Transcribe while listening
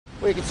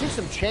Well, you can see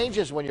some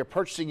changes when you're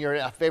purchasing your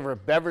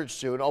favorite beverage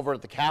soon. Over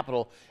at the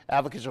Capitol,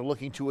 advocates are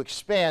looking to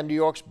expand New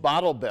York's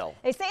bottle bill.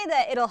 They say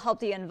that it'll help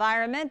the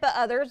environment, but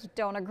others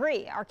don't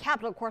agree. Our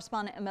Capitol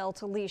correspondent Emil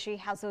Talishi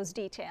has those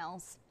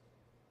details.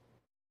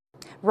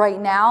 Right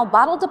now,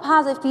 bottle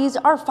deposit fees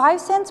are 5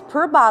 cents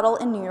per bottle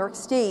in New York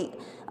State.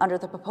 Under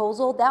the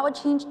proposal, that would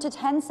change to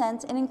 10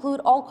 cents and include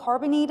all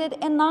carbonated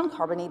and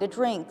non-carbonated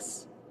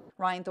drinks.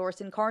 Ryan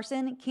Thorson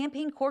Carson,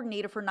 campaign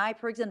coordinator for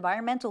NYPIRG's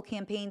environmental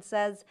campaign,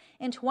 says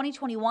in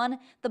 2021,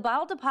 the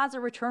bottle deposit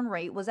return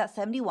rate was at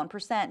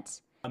 71%.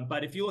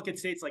 But if you look at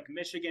states like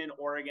Michigan,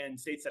 Oregon,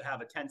 states that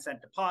have a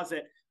 10-cent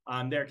deposit,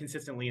 they're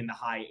consistently in the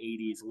high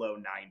 80s, low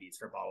 90s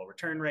for bottle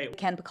return rate.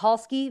 Ken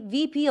Pekalski,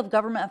 VP of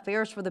Government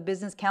Affairs for the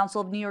Business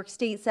Council of New York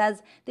State,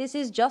 says this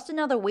is just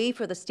another way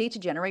for the state to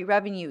generate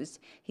revenues.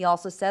 He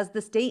also says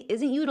the state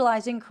isn't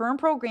utilizing current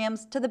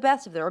programs to the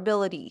best of their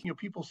ability.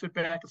 People sit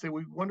back and say,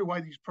 we wonder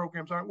why these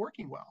programs aren't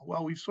working well.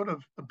 Well, we've sort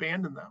of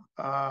abandoned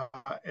them.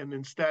 And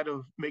instead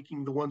of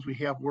making the ones we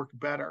have work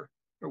better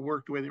or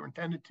work the way they were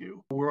intended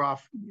to, we're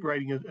off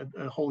writing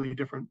a wholly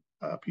different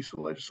piece of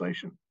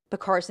legislation. But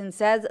Carson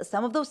says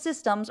some of those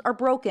systems are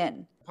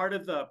broken. Part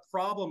of the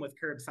problem with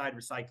curbside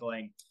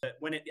recycling,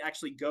 when it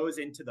actually goes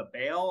into the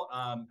bale,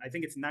 I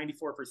think it's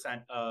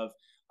 94% of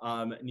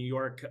New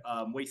York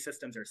waste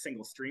systems are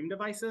single stream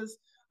devices.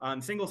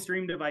 Single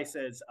stream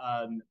devices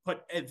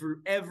put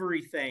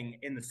everything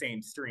in the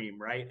same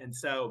stream, right? And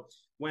so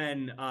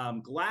when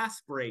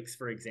glass breaks,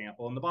 for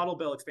example, and the bottle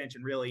bill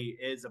expansion really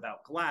is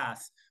about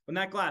glass, when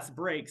that glass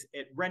breaks,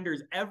 it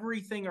renders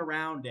everything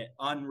around it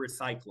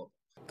unrecyclable.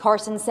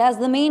 Carson says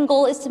the main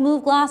goal is to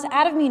move glass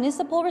out of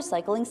municipal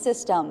recycling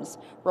systems.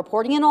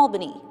 Reporting in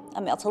Albany,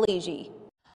 Emil Talishi.